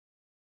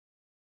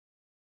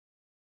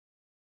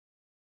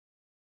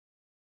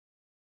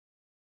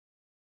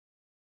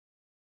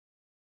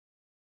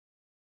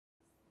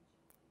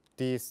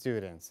Dear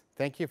students,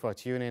 thank you for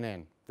tuning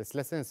in. This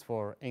lesson is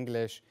for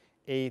English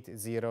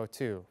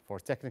 802 for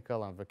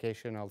technical and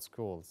vocational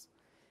schools.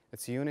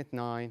 It's Unit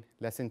 9,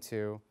 Lesson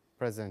 2,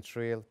 Present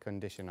Real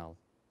Conditional.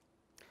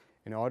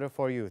 In order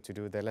for you to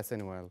do the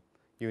lesson well,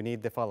 you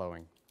need the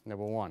following.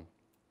 Number 1,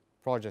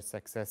 Project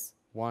Success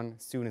 1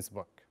 Student's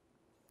Book.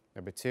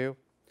 Number 2,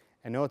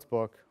 a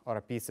notebook or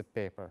a piece of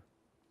paper.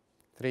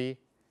 3,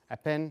 a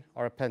pen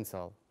or a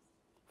pencil.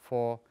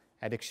 4,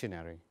 a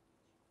dictionary.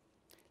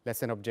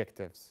 Lesson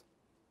objectives.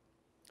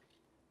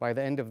 By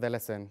the end of the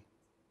lesson,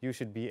 you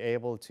should be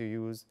able to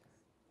use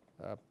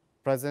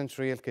present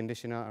real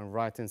conditional and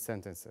write in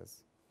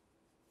sentences.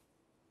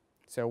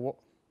 So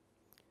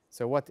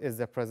what is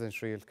the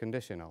present real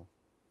conditional?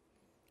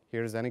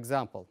 Here's an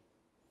example.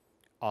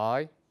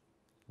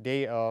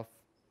 Day off,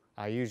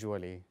 I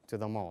usually to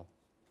the mall.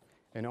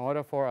 In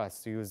order for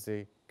us to use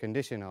the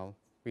conditional,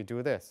 we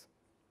do this.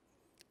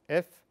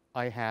 If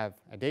I have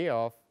a day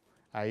off,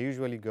 I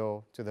usually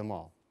go to the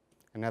mall.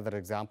 Another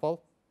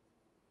example.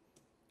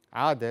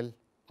 Adil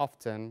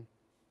often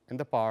in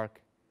the park,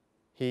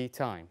 he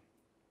time.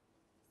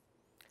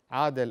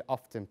 Adil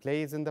often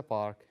plays in the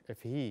park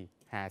if he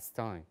has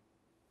time.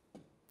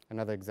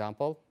 Another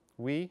example.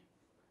 We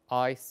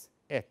ice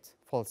it,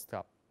 full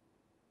stop.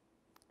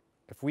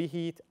 If we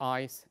heat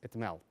ice, it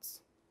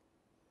melts.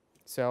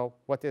 So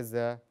what is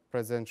the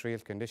present real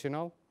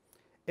conditional?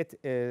 It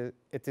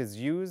is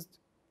used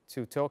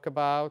to talk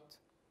about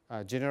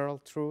general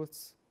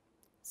truths,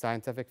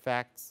 scientific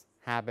facts,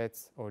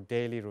 habits, or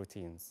daily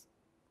routines.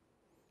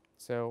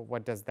 So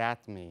what does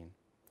that mean?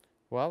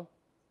 Well,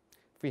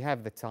 if we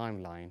have the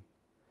timeline,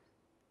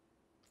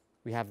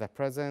 we have the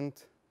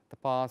present, the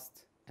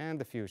past, and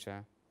the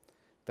future.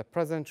 The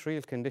present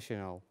real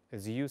conditional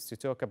is used to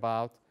talk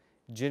about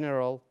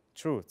general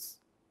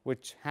truths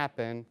which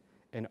happen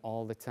in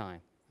all the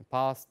time,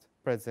 past,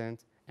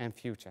 present, and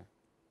future.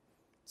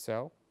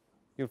 So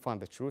you'll find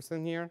the truths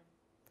in here,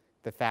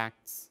 the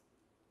facts,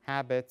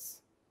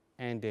 habits,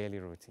 and daily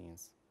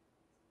routines.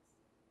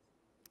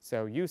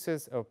 So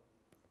uses of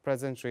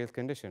present real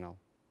conditional.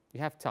 You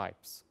have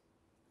types.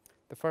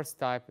 The first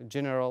type,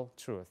 general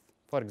truth.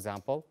 For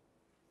example,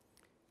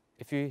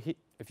 if you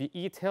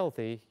eat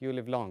healthy, you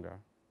live longer.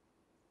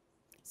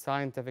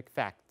 Scientific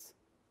fact.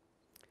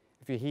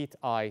 If you heat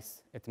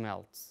ice, it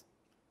melts.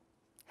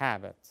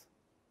 Habit.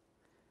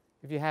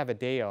 If you have a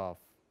day off,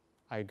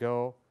 I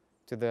go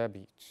to the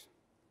beach.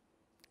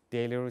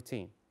 Daily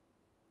routine.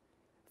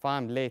 If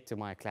I'm late to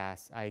my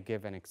class, I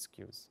give an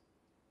excuse.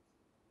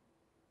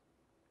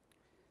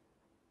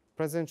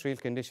 Present real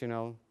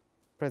conditional,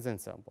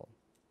 present simple.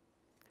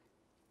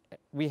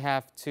 We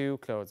have two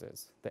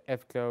clauses, the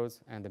if clause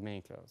and the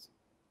main clause.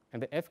 In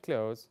the if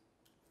clause,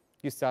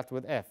 you start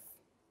with if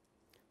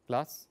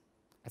plus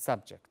a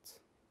subject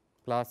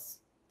plus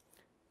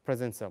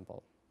present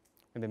simple.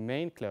 In the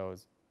main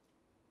clause,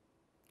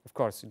 of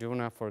course, do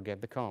not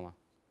forget the comma.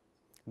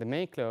 The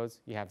main clause,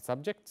 you have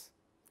subject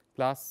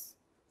plus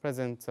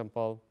present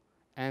simple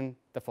and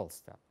the full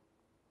stop.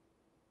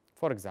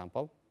 For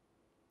example,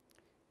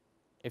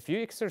 if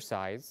you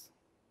exercise,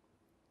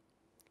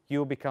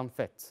 you become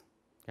fit.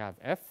 You have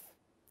if,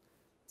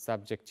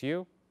 subject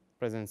you,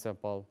 present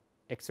simple,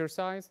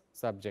 exercise,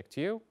 subject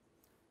you,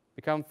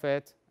 become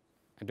fit,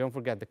 and don't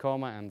forget the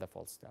comma and the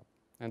full stop.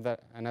 And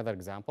another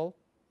example,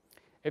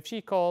 if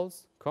she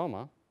calls,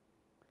 comma,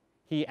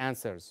 he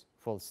answers,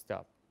 full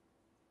stop.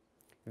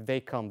 If they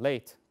come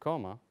late,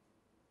 comma,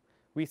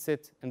 we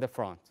sit in the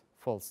front,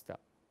 full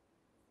stop.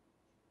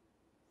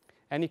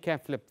 And you can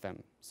flip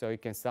them. So you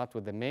can start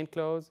with the main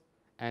clause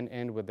and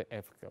end with the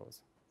if clause.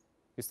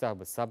 You start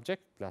with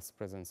subject plus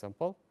present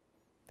simple,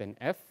 then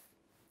if,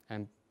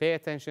 and pay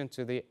attention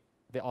to the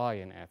I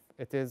in if.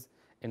 It is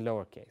in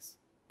lowercase,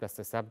 plus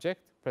the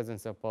subject, present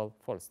simple,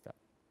 full stop.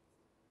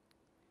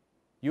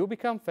 You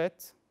become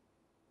fit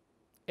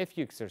if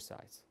you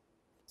exercise.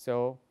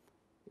 So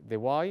the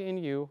Y in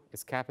you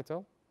is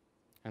capital,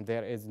 and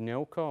there is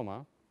no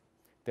comma.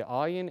 The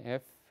I in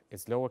if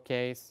is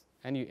lowercase,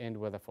 and you end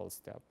with a full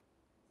stop.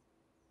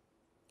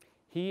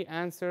 He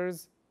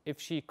answers if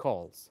she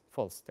calls,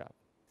 full stop.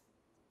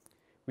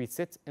 We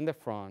sit in the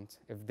front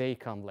if they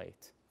come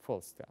late, full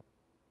stop.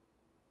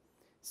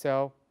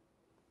 So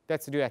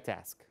let's do a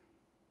task.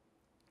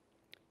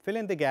 Fill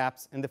in the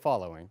gaps in the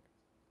following,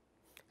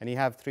 and you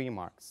have 3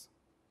 marks.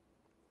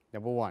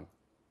 Number 1,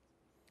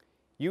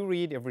 you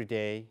read every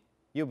day,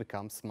 you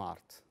become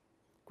smart.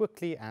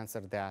 Quickly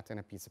answer that in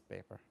a piece of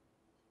paper.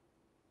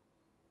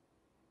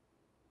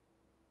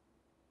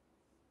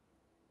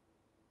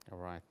 All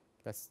right,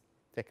 let's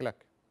take a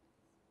look.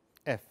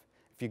 If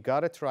you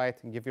got it right,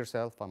 give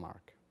yourself a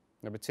mark.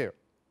 Number 2,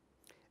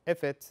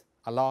 if it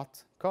a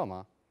lot,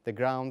 comma, the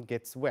ground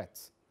gets wet,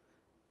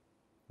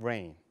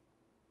 rain.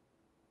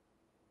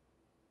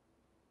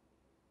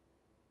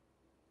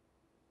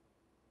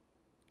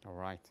 All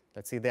right,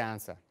 let's see the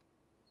answer.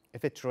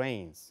 If it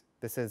rains,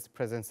 this is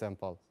present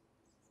simple.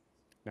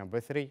 Number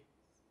 3,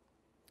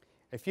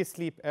 if you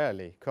sleep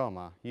early,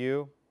 comma,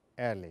 you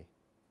early.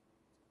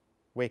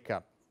 Wake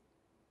up.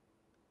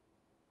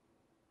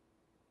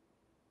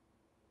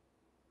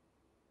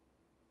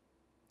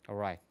 All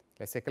right,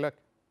 let's take a look.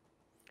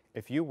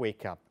 If you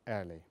wake up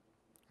early,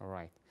 all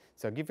right,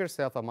 so give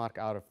yourself a mark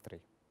out of 3.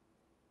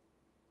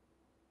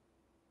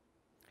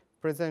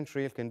 Present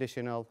real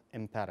conditional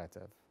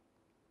imperative.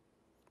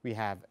 We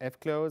have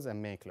if clause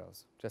and may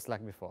clause, just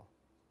like before.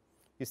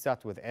 You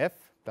start with if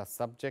plus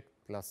subject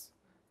plus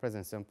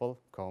present simple,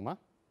 comma,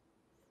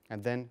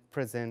 and then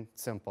present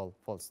simple,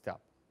 full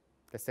stop.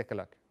 Let's take a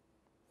look.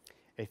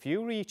 If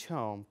you reach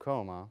home,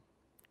 comma,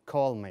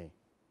 call me,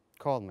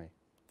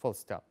 full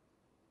stop.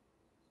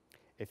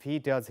 If he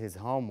does his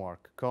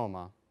homework,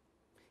 comma,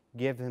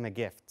 give him a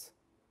gift.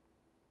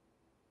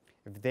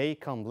 If they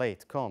come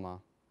late, comma,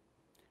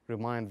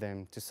 remind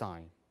them to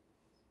sign.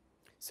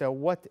 So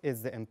what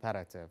is the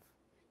imperative?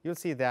 You'll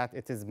see that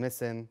it is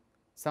missing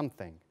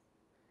something.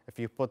 If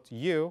you put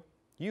you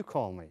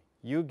call me,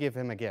 you give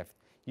him a gift,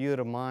 you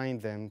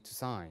remind them to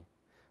sign.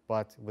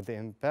 But with the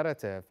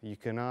imperative, you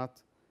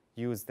cannot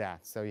use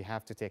that, so you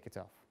have to take it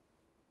off.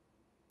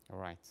 All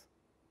right.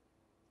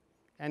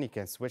 And you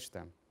can switch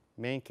them.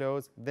 Main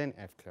clause, then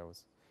if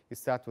clause. You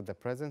start with the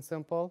present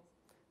simple,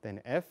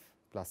 then if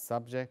plus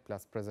subject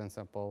plus present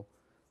simple,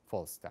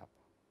 full stop.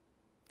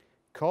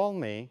 Call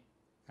me,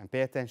 and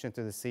pay attention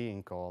to the C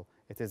in call,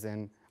 it is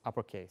in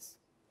uppercase.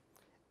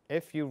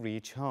 If you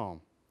reach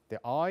home,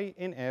 the I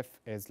in if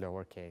is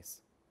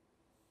lowercase.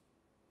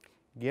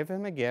 Give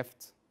him a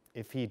gift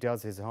if he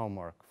does his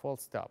homework, full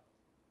stop.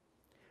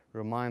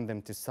 Remind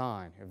them to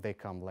sign if they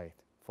come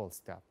late, full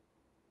stop.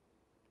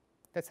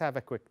 Let's have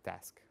a quick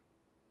task.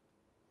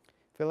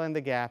 Fill in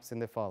the gaps in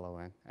the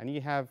following, and you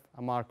have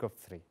a mark of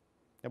 3.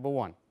 Number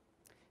 1,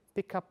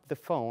 pick up the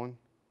phone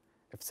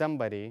if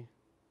somebody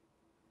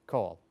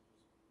call.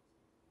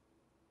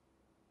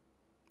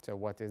 So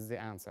what is the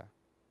answer?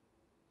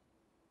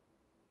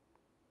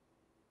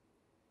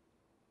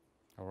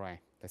 All right,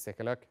 let's take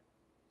a look.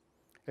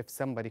 If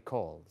somebody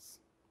calls,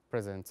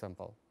 present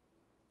simple.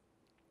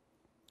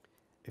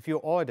 If you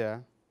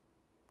order,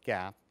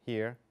 gap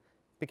here,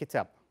 pick it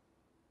up,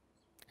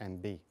 and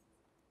be.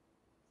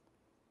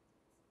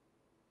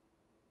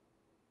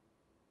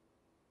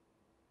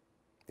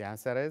 The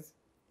answer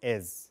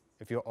is.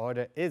 If your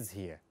order is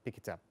here, pick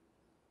it up.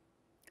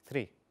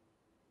 3,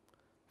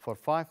 for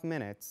 5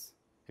 minutes,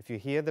 if you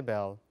hear the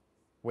bell,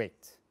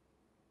 wait.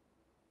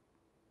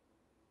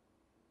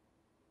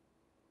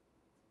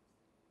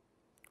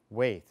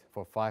 Wait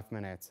for 5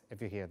 minutes if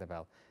you hear the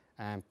bell.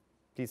 And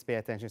please pay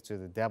attention to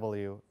the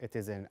W, it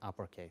is in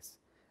uppercase.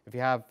 If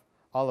you have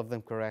all of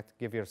them correct,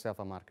 give yourself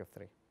a mark of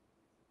 3.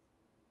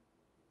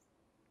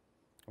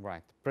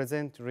 Right,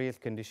 present real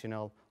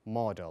conditional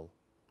model.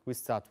 We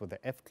start with the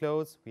if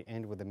clause, we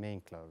end with the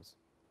main clause.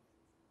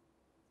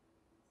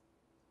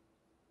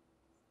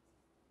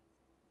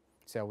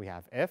 So we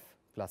have if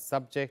plus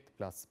subject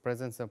plus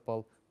present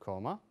simple,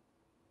 comma,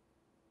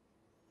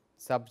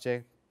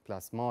 subject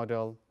plus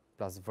model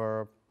plus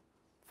verb,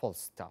 full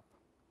stop.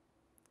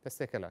 Let's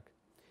take a look.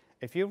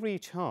 If you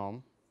reach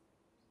home,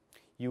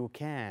 you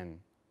can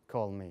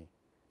call me,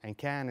 and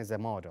can is a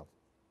model.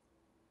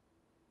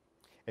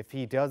 If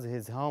he does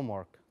his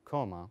homework,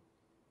 comma,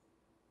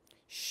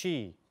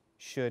 she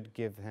should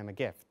give him a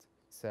gift.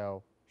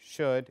 So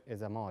should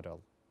is a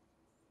model.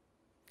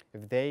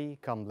 If they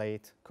come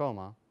late,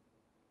 comma,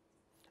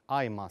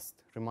 I must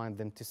remind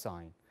them to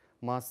sign.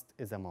 Must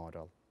is a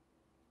model.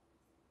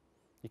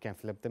 You can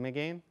flip them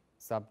again.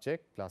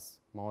 Subject plus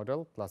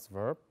model plus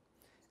verb.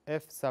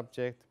 If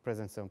subject,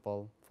 present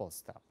simple, full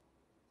stop.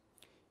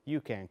 You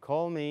can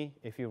call me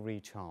if you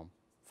reach home,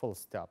 full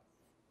stop.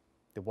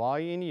 The Y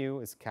in you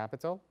is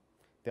capital.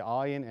 The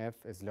I in F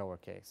is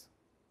lowercase.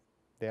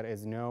 There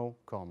is no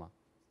comma.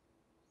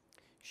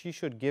 She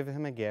should give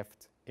him a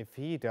gift if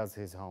he does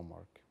his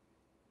homework.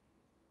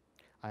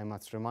 I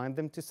must remind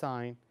them to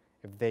sign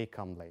if they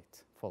come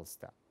late, full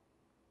stop.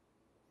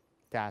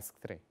 Task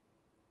 3.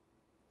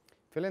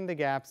 Fill in the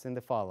gaps in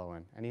the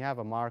following, and you have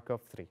a mark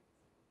of 3.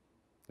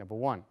 Number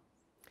 1,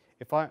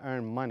 if I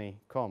earn money,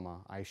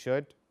 comma, I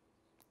should,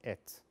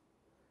 it.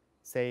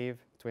 Save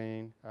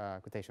between,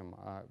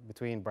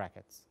 between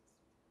brackets.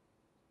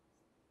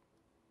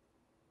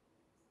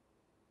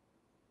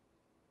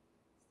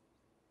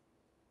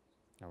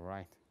 All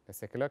right, let's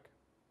take a look.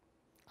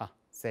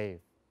 Save.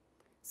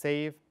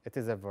 Save, it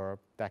is a verb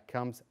that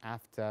comes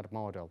after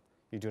modal.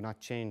 You do not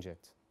change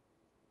it.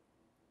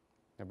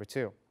 Number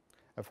 2,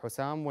 if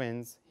Hussam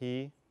wins,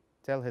 he,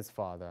 tell his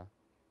father,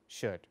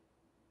 should.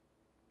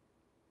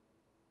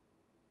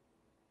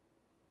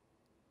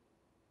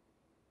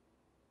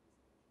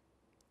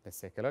 Let's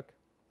take a look.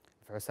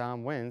 If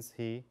Hussam wins,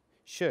 he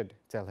should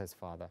tell his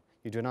father.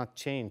 You do not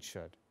change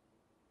should.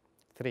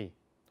 3,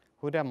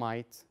 Huda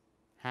might,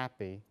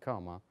 happy,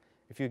 comma,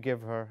 if you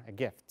give her a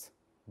gift,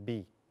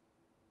 be.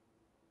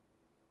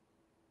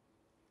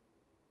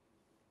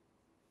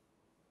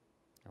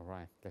 All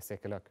right, let's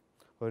take a look.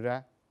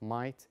 Huda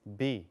might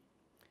be.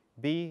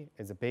 Be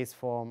is a base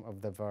form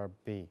of the verb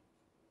be.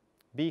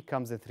 Be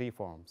comes in 3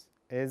 forms,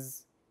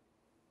 is,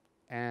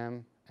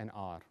 am, and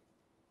are.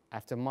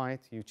 After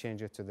might, you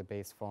change it to the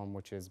base form,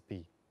 which is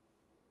be.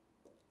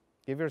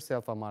 Give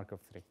yourself a mark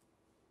of 3.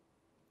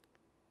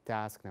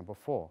 Task number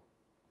 4.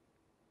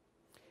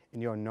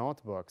 In your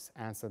notebooks,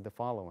 answer the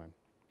following.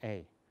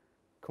 A.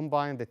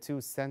 Combine the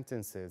two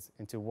sentences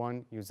into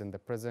one using the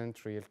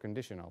present real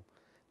conditional,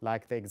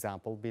 like the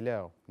example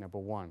below. Number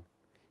 1.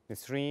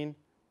 Nisreen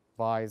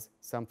buys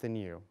something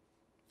new.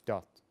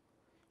 Dot.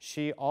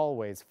 She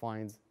always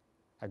finds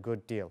a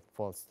good deal.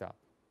 Full stop.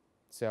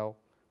 So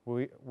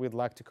we'd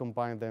like to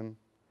combine them,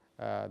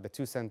 the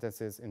two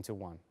sentences into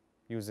one,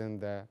 using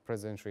the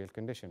present real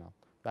conditional,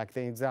 like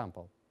the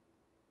example.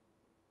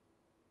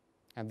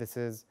 And this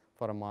is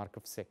for a mark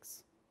of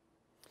 6.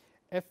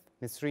 If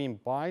Nisreen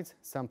buys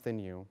something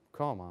new,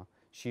 comma,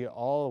 she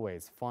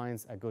always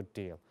finds a good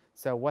deal.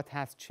 So what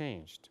has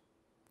changed?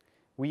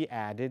 We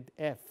added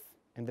if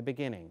in the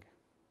beginning,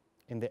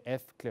 in the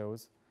if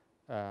clause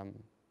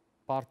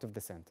part of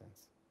the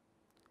sentence.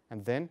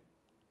 And then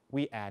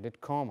we added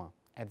comma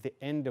at the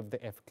end of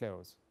the if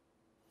clause.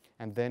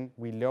 And then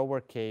we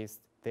lowercased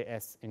the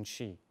s in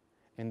she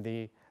in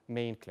the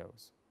main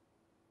clause.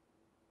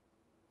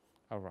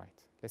 All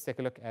right, let's take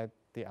a look at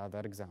the other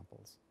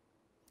examples.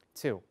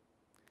 2.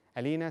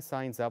 Alina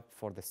signs up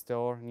for the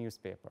store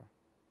newspaper.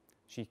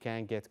 She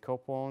can get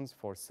coupons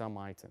for some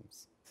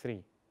items.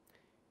 3.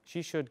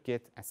 She should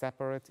get a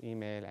separate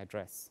email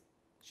address.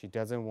 She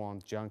doesn't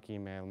want junk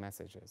email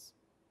messages.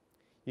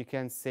 You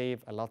can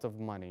save a lot of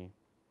money.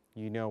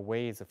 You know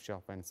ways of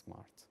shopping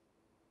smart.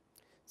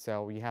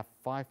 So you have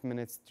 5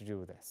 minutes to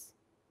do this.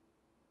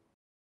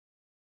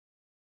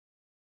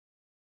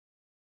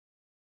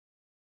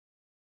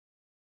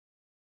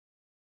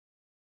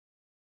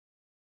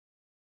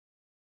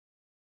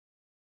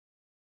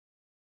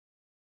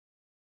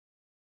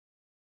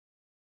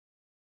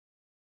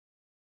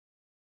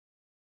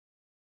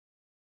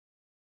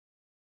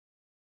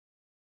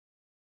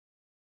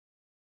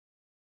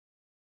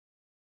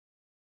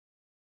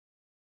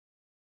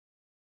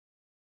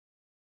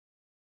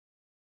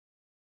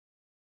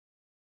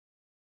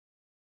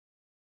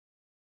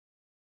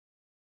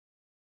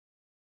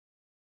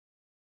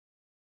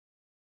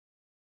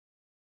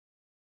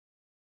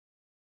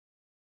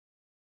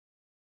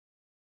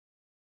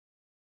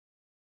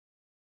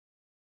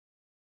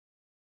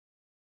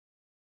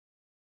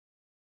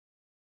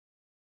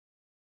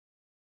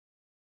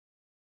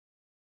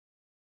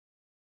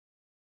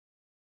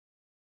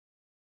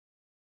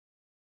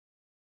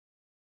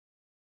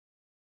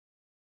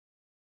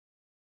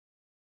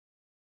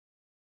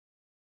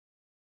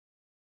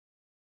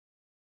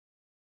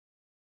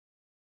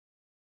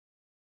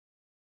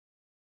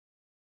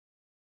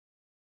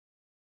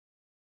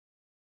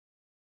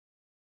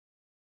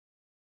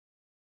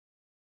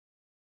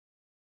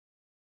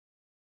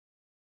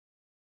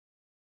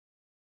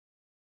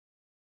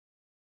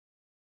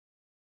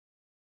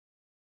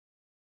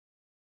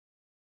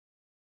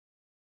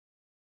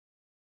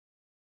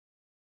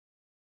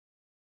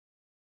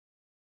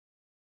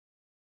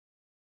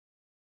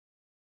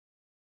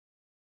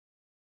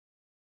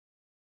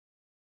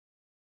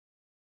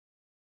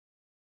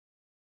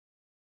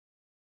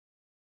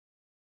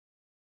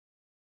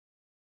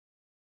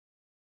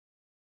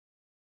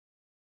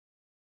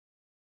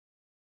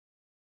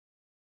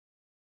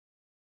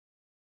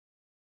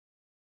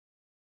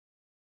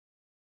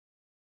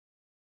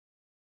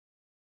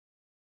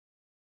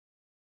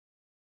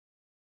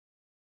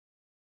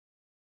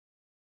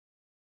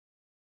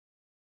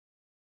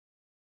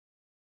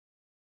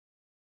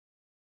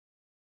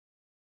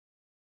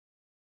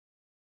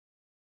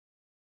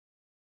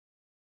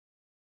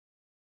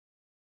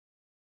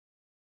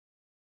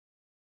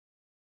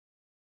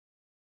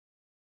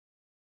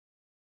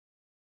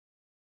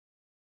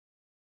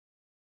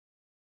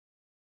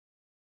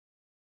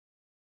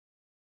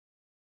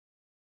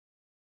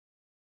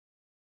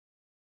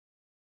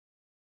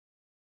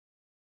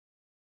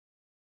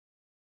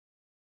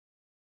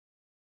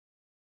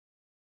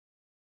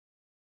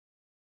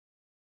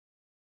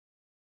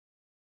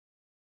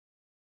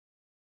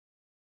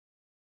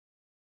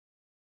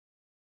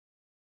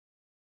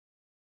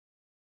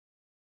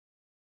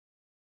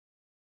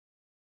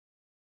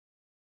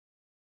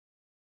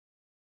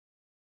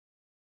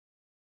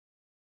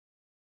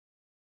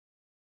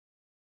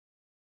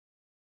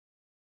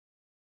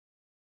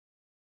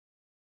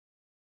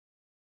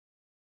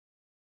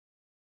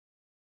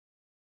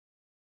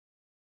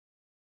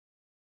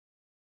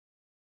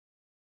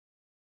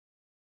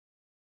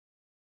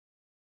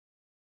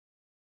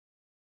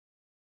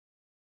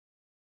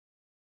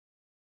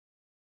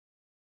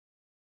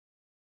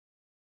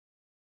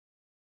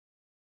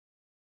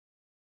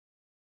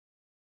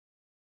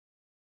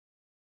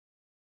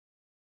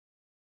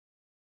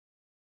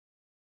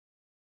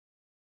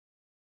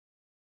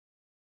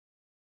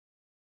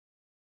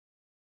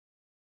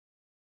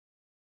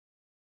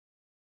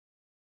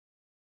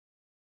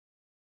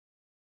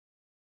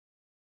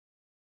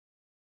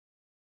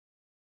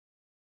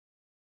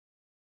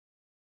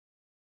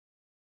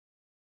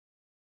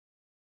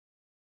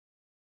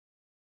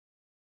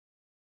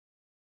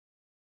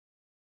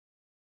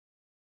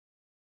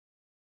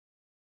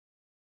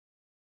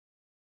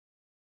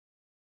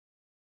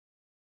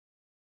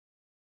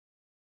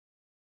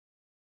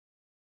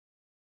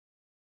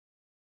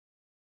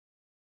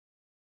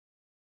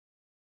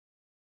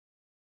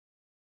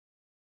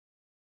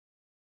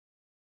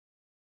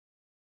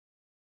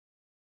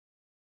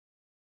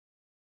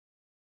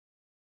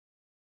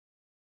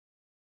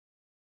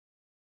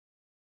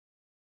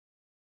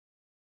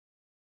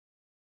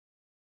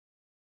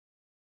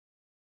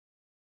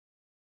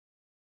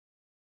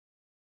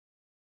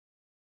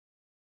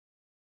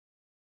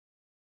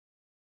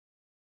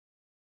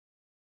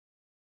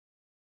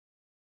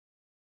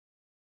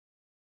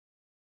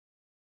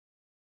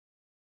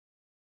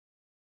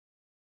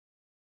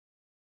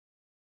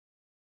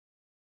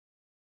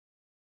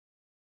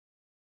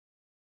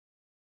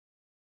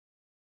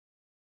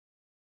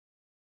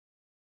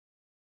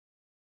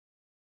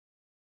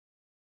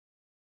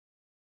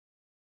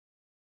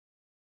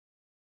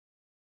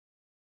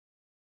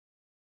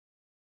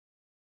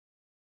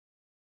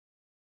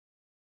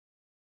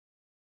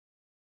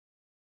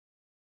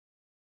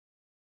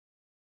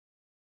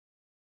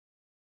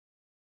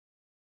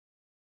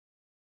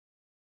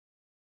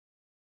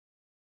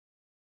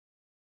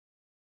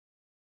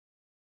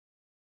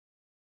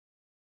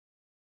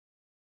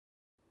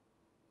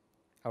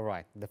 All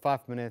right, the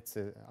 5 minutes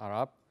are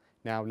up.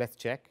 Now let's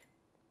check.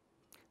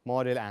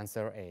 Model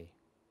answer A.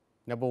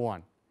 Number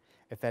 1.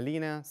 If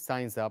Alina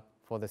signs up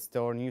for the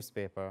store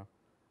newspaper,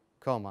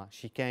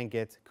 she can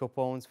get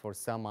coupons for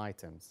some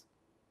items.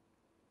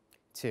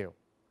 2.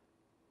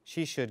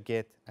 She should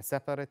get a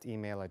separate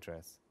email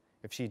address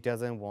if she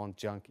doesn't want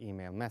junk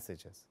email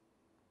messages.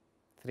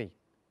 3.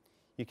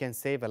 You can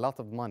save a lot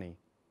of money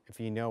if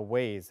you know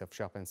ways of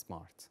shopping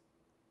smart.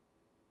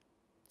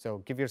 So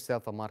give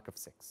yourself a mark of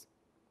 6.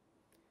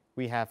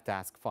 We have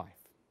task 5.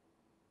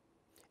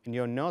 In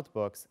your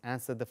notebooks,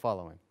 answer the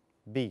following.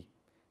 B.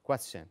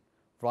 Question.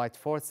 Write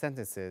 4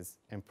 sentences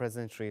in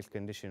present real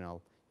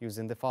conditional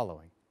using the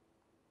following.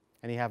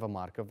 And you have a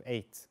mark of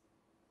 8.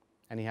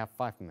 And you have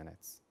 5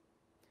 minutes.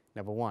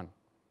 Number 1.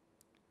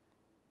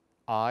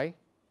 I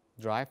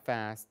drive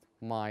fast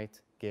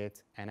might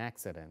get an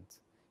accident.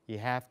 You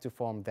have to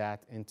form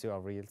that into a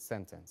real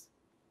sentence.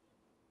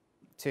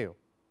 2.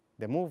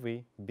 The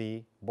movie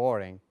be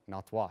boring,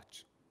 not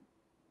watch.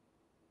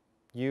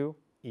 You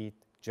eat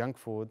junk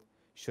food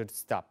should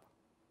stop.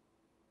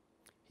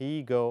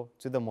 He go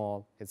to the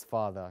mall, his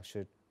father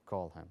should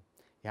call him.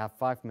 You have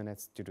 5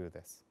 minutes to do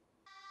this.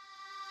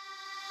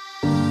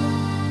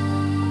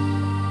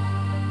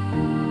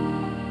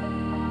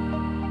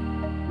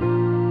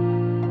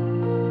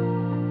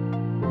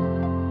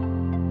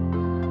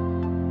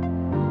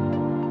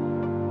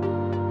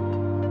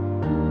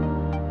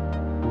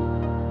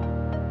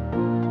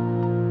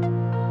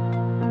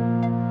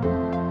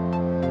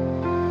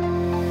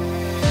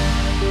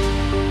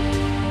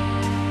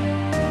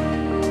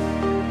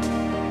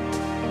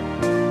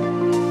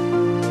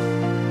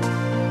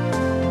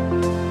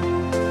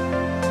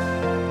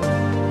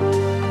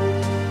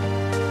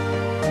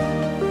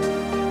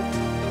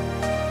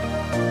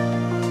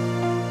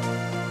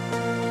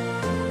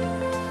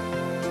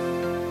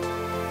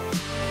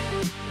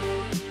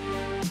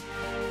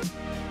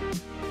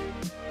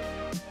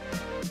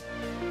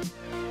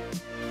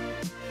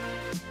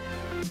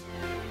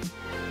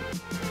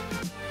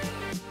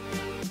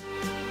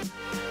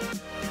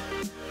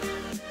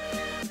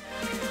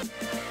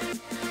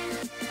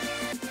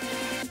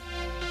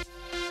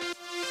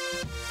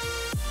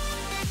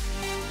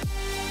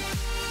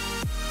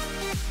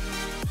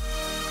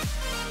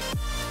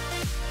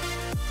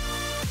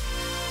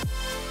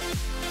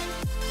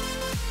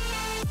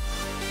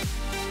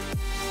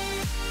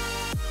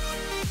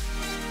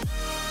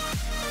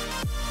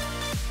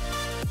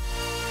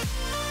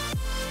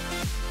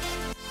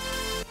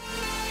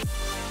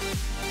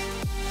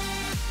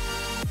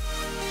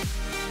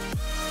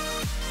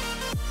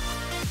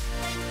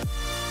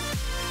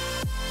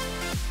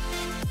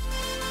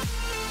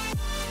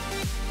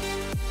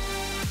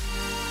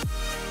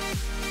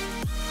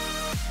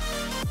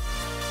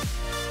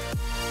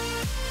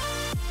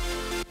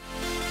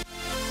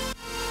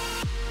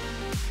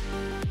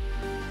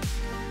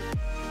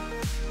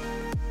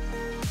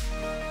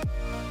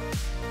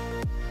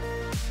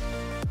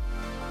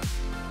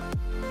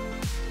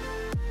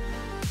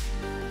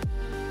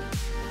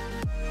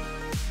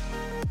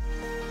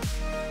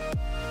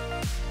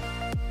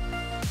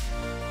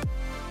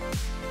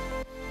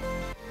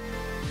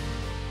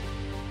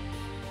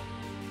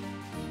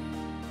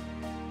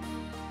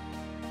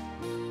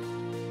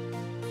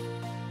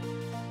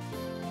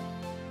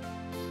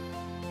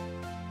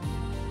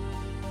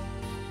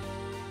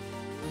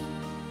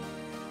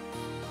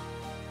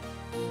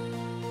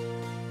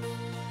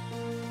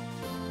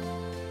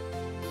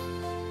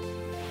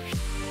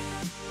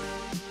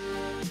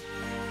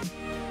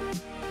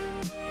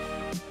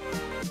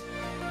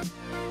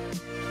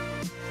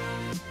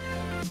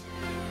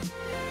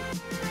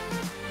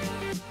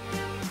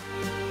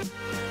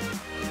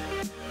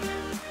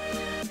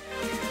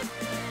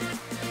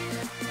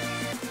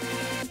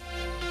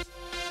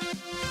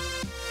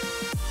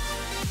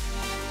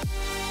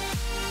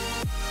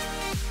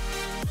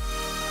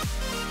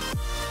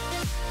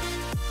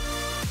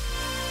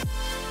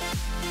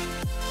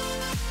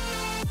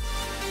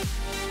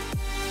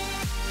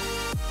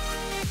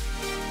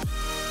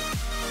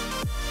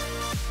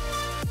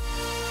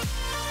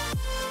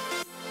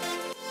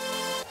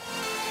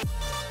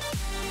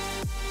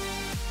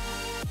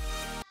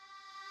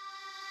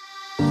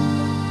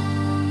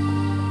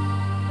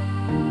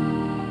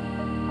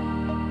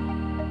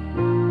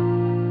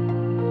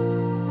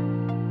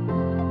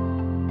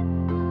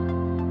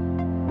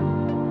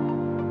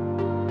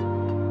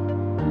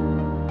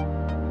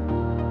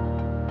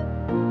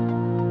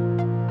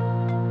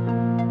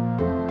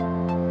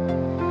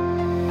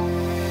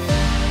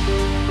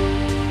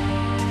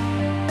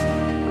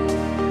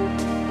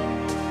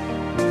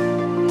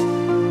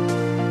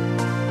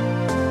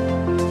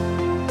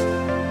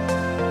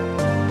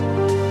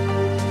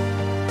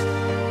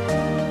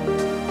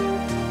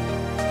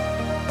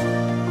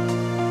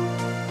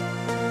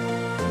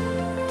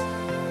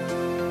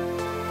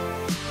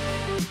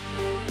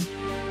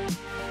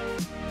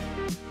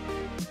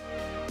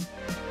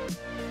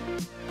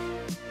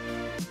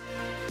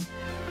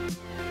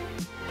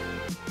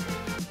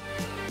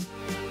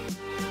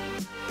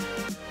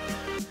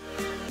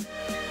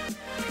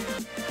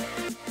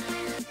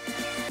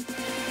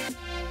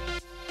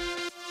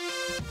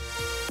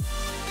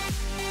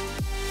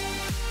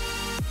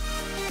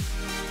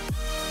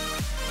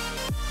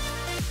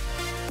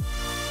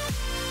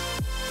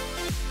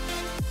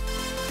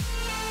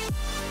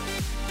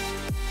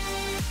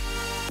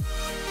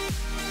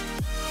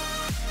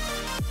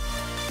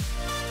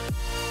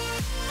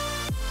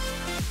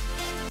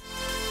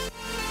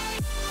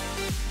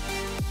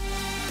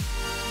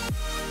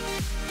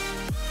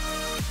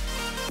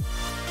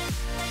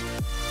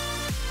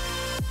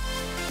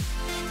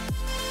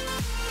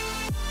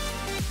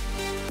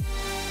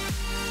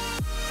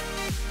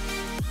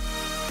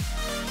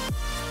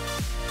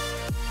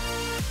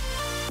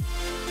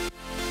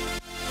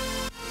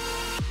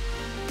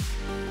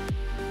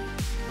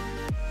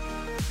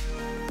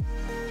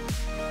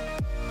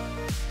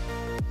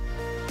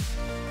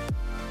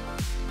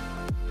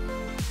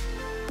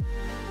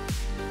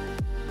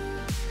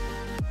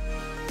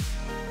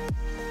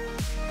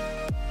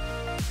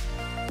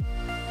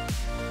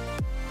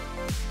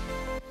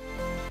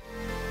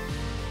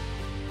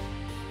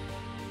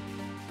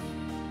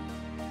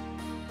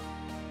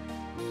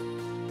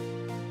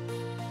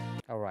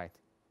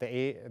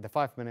 The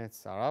 5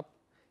 minutes are up.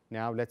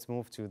 Now let's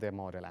move to the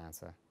model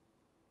answer.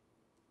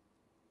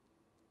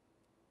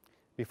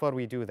 Before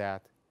we do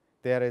that,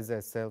 there is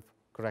a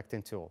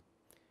self-correcting tool.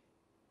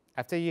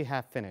 After you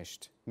have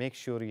finished, make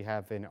sure you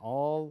have in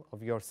all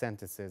of your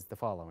sentences the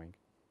following.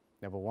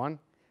 Number 1,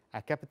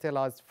 a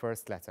capitalized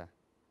first letter.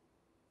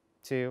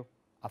 2,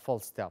 a full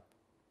stop.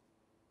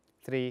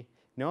 3,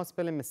 no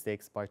spelling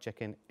mistakes by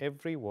checking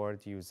every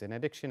word used in a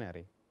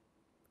dictionary.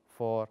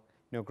 4,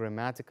 no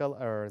grammatical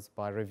errors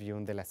by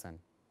reviewing the lesson.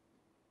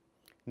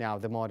 Now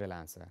the model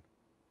answer.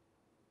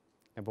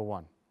 Number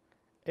 1,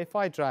 if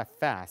I drive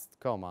fast,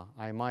 comma,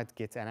 I might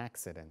get an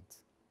accident.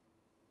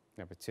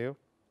 Number 2,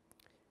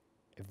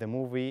 if the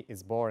movie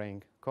is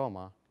boring,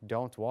 comma,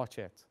 don't watch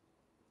it.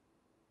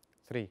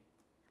 3,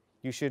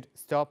 you should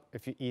stop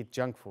if you eat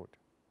junk food.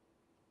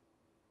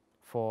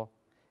 4,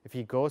 if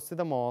he goes to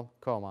the mall,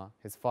 comma,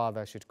 his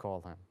father should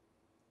call him.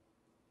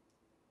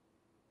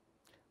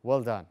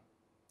 Well done.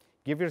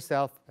 Give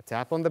yourself a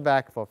tap on the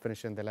back for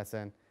finishing the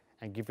lesson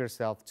and give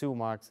yourself 2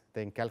 marks,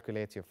 then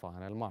calculate your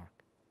final mark.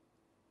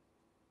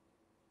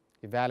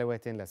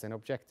 Evaluating lesson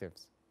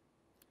objectives.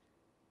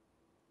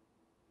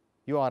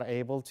 You are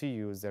able to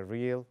use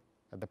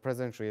the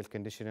present real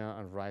conditional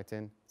on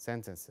writing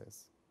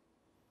sentences.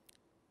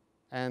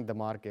 And the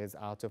mark is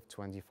out of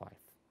 25.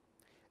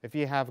 If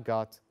you have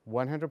got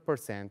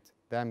 100%,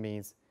 that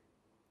means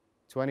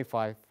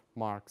 25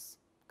 marks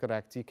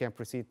correct. You can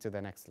proceed to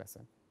the next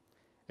lesson.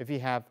 If you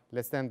have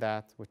less than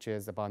that, which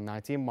is about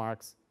 19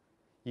 marks,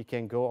 you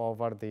can go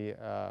over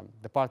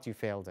the part you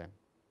failed in.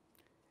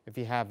 If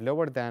you have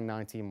lower than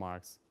 19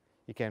 marks,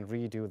 you can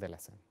redo the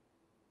lesson.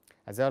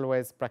 As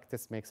always,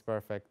 practice makes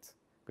perfect.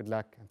 Good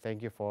luck and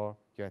thank you for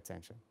your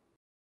attention.